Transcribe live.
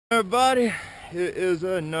everybody, it is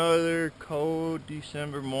another cold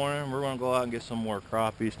December morning. We're gonna go out and get some more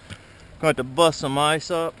crappies. Going to bust some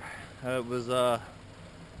ice up. It was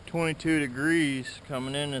 22 degrees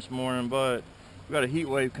coming in this morning, but we got a heat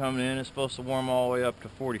wave coming in. It's supposed to warm all the way up to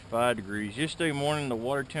 45 degrees. Yesterday morning the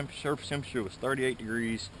water surface temperature was 38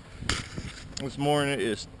 degrees. This morning it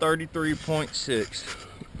is 33.6.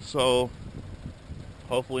 So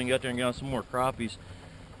hopefully we can get there and get on some more crappies.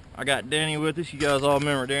 I got Danny with us. You guys all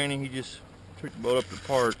remember Danny. He just took the boat up to the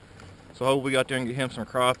park. So I hope we got there and get him some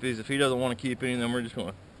crappies. If he doesn't want to keep any, then we're just going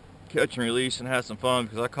to catch and release and have some fun,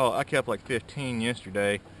 because I kept like 15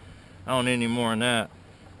 yesterday. I don't need any more than that.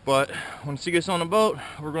 But once he gets on the boat,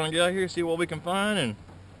 we're going to get out here, see what we can find, and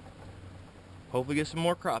hopefully get some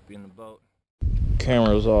more crappie in the boat.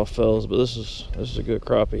 Camera's off, fellas, but this is a good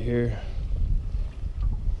crappie here.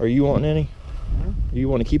 Are you wanting any? Huh? Do you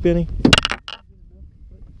want to keep any?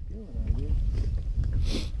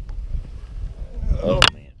 Oh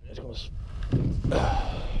man, it's gonna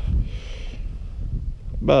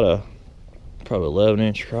about a probably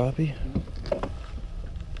 11-inch crappie.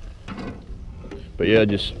 But yeah,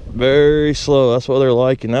 just very slow. That's what they're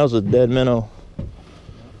liking. That was a dead minnow.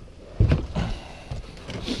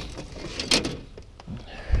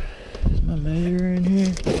 Is my measure in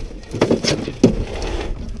here?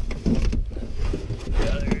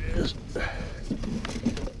 Yeah, there it is.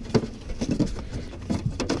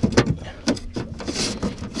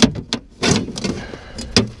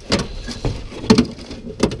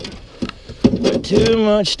 Too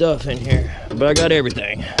much stuff in here, but I got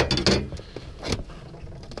everything.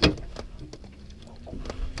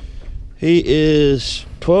 He is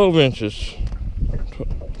 12 inches,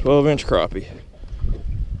 12-inch crappie.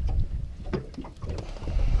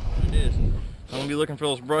 It is. I'm gonna be looking for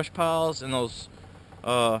those brush piles and those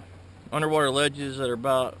underwater ledges that are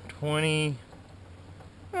about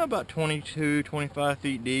 22, 25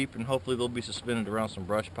 feet deep, and hopefully they'll be suspended around some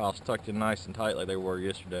brush piles, tucked in nice and tight like they were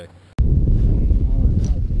yesterday.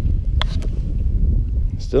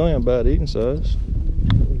 Still ain't bad eating size.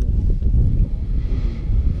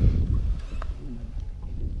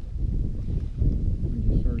 We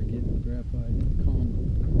just started getting graphite, carbon,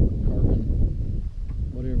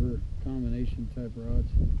 whatever combination type rods.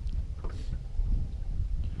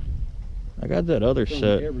 I got that other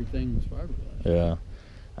set. Everything was fiberglass. Yeah,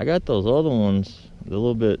 I got those other ones. A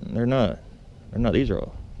little bit. They're not.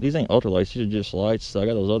 These ain't ultralights. These are just lights. So I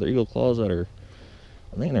got those other Eagle Claws that are,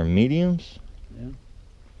 I think they're mediums. Yeah.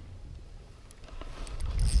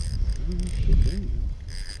 You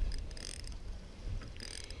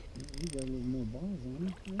got a little more balls on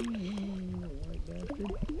it. White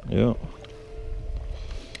bastard. Yeah.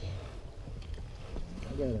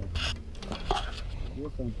 I guess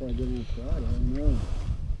I'm probably getting on Friday. I don't know.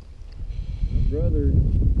 My brother,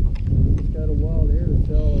 he's got a wild hair to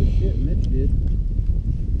sell all his shit. Mitch did.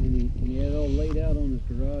 And he had it all laid out on his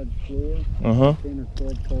garage floor. 10 or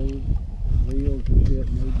 12 poles, reels and shit.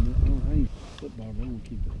 I ain't football, but I'm gonna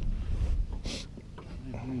keep it.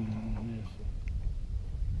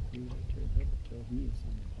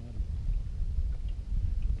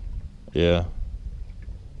 Yeah.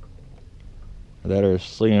 That are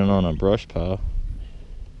leaning on a brush pile.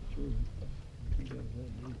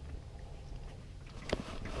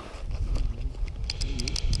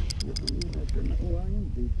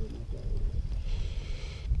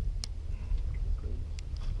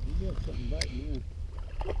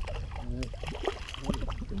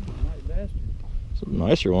 It's a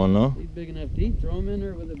nicer one though. He's big enough to eat. Throw him in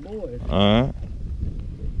there with the boys. Alright.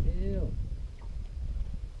 Hell.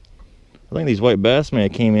 I think these white bass may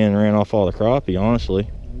have came in and ran off all the crappie, honestly. I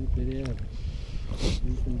think they did. I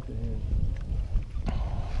think they have.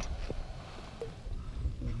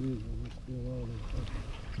 They do, but we still all this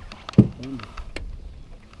thunder.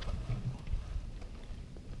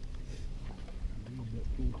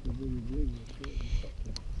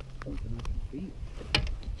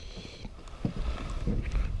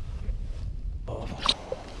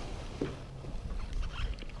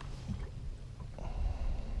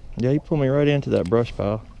 Yeah, you pulled me right into that brush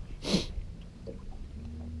pile.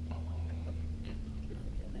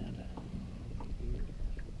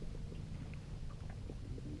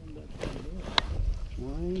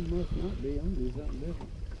 Mine must not be. I'm doing something different.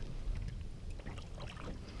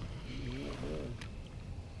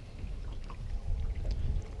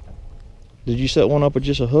 Did you set one up with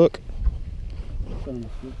just a hook? It's on a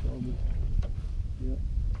flip over.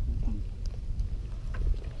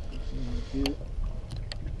 Yep.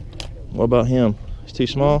 What about him? He's too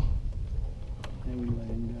small? Hey, we let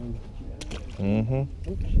him go. Mm-hmm.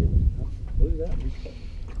 Oh shit. I blew that one.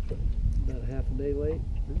 About half a day late.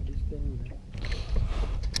 He's still on there.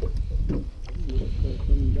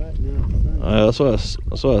 That's what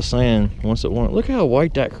I was saying. Once it went, look how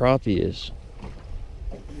white that crappie is.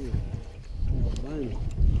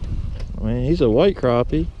 I mean, he's a white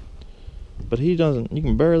crappie, but he doesn't. You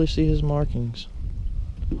can barely see his markings.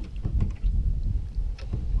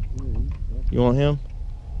 You want him?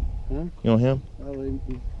 Huh? You want him? Well,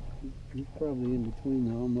 he's probably in between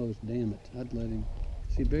the almost. Damn it! I'd let him.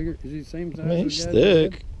 Is he bigger? Is he the same size? I mean, he's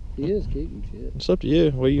thick. He is keeping shit. It's up to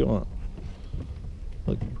you. What do you want?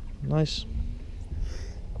 Look, nice.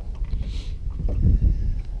 Yeah,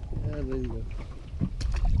 there you go.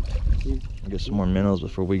 I'll get some more minnows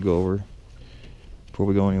before we go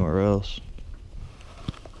anywhere else.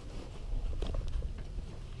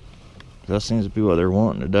 That seems to be what they're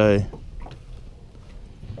wanting today.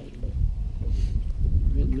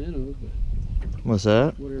 Getting minnows, but What's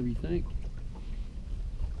that? whatever you think.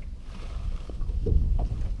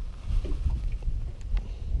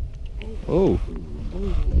 Oh.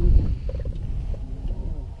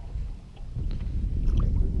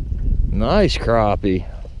 Nice crappie.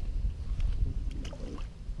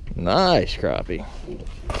 Nice crappie.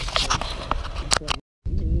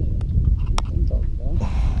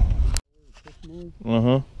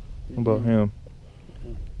 Uh-huh. What about him?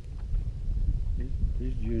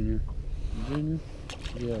 He's Junior. Junior?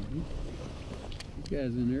 Yeah. You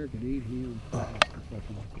guys in there could eat him.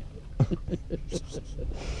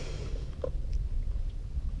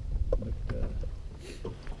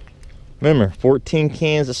 Remember, 14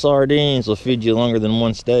 cans of sardines will feed you longer than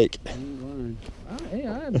one steak. Hey,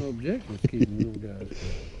 I have no objection to keeping little guys.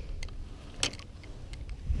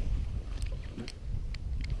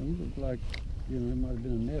 He looked like, you know, he might have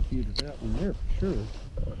been a nephew to that one there for sure. I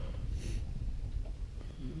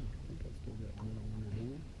think I still got one on there,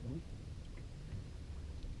 don't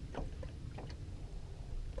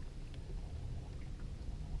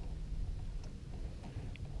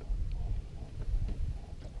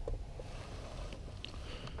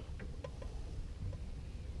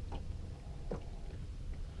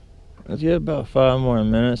Let's get about 5 more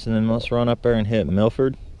minutes and then let's run up there and hit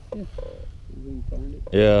Milford. Yeah, we can find it.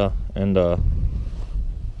 Yeah,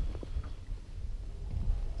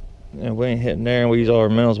 and we ain't hitting there and we use all our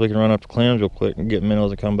minnows, we can run up to Clem's real quick and get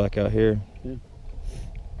minnows and come back out here. Yeah.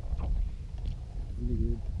 Pretty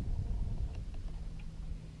good.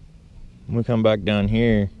 When we come back down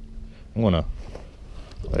here, I'm gonna,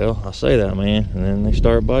 well, I say that, man, and then they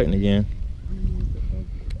start biting again.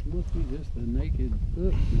 It must be just the naked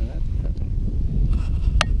hook. Now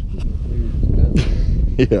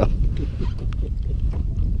Yeah.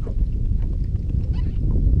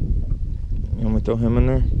 You want me to throw him in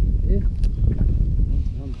there? Yeah.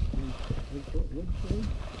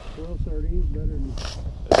 12 sardines better than...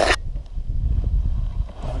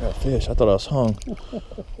 Oh, I got fish. I thought I was hung. The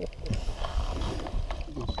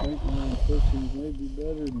straight line fishing may be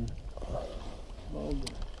better than all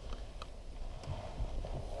the...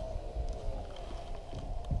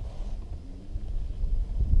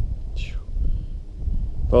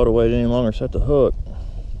 If I would have waited any longer, set the hook,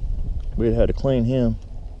 we'd had to clean him.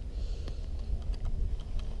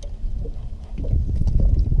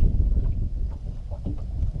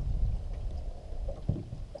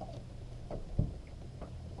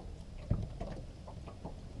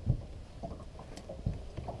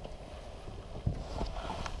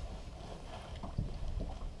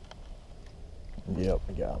 Yep,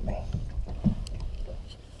 he got me.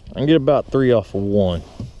 I can get about 3 off of one.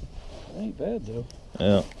 That ain't bad though.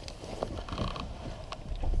 Yeah.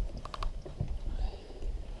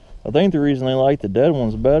 I think the reason they like the dead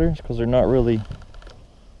ones better is because they're not really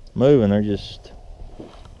moving. They're just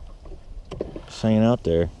hanging out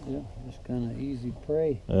there. Yeah, just kind of easy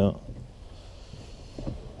prey. Yeah.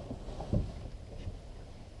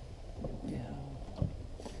 Yeah.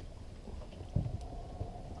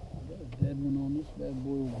 Got a dead one on this bad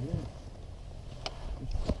boy over here.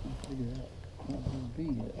 Just figure out what it'll be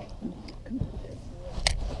yet. Come on, dead boy.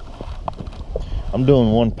 I'm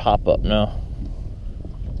doing one pop-up now.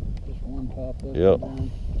 Just one pop up. Yep.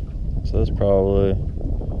 Down. So that's probably...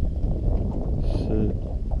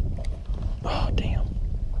 Oh, damn.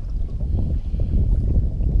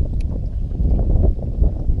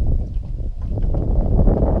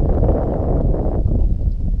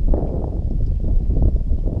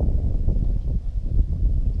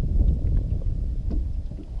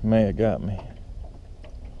 May have got me.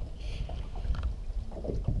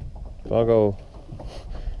 If I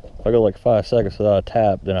go like 5 seconds without a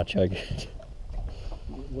tap, then I check it.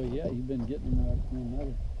 Well, yeah, you've been getting them right from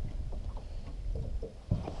another.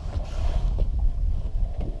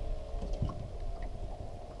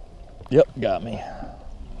 Yep, got me.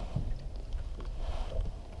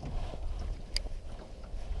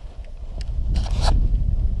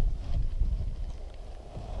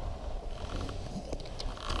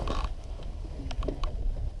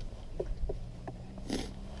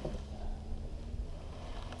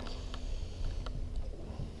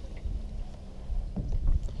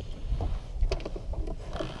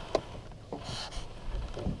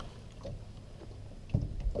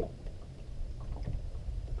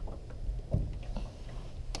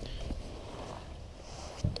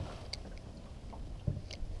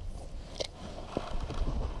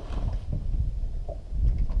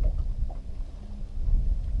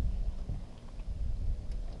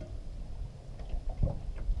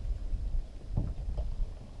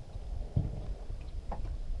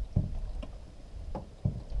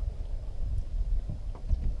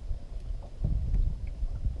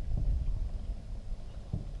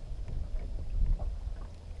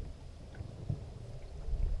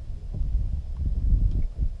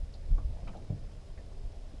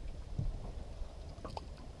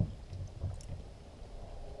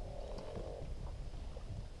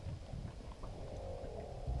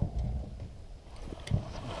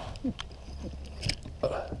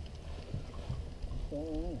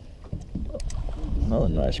 Another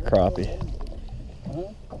nice crappie.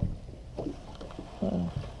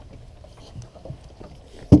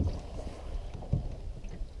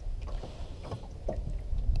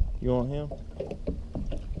 You want him?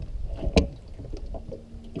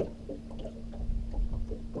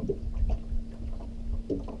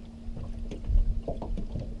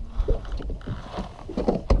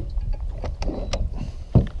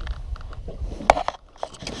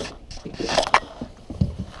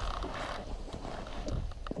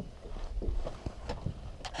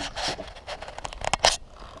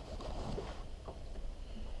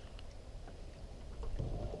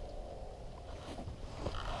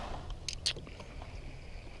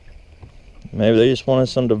 Maybe they just wanted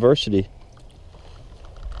some diversity.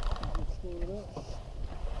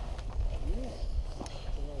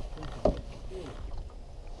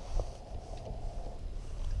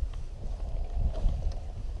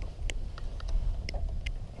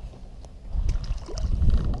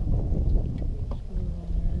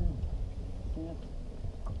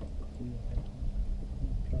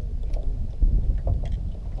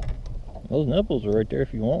 Those nipples are right there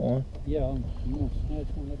if you want one. Yeah, you want to snatch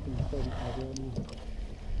one up and take it right now.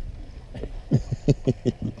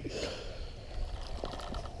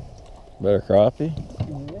 Better crappie.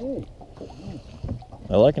 Hey.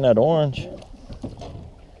 I liking that orange. That's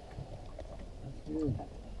good.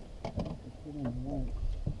 That's good on the white.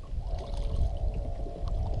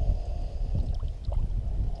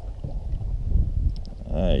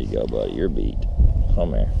 There you go, buddy. You're beat.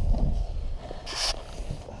 Come here.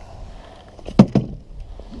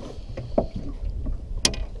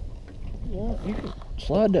 Yeah, you can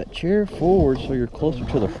slide that chair forward so you're closer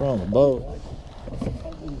to the front of the boat.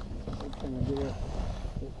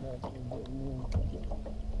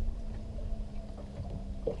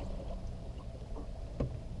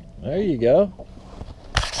 There you go.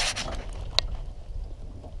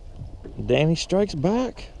 Danny strikes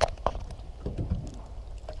back.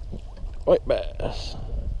 White bass.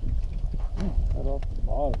 Cut off the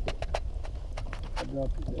bottom. I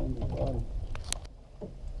dropped it down to the bottom.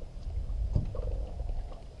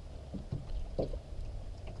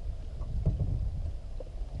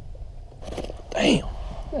 Damn.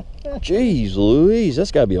 Jeez Louise,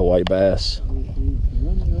 that's gotta be a white bass. He's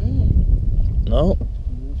running around. No.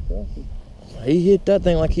 Nice crappie. He hit that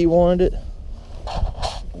thing like he wanted it.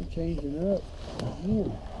 I'm changing up. Yeah.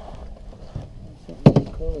 Something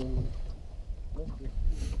with color on it.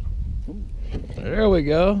 There we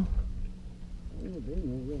go.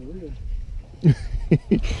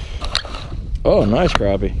 Oh, nice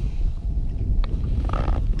crappie.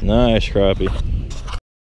 Nice crappie.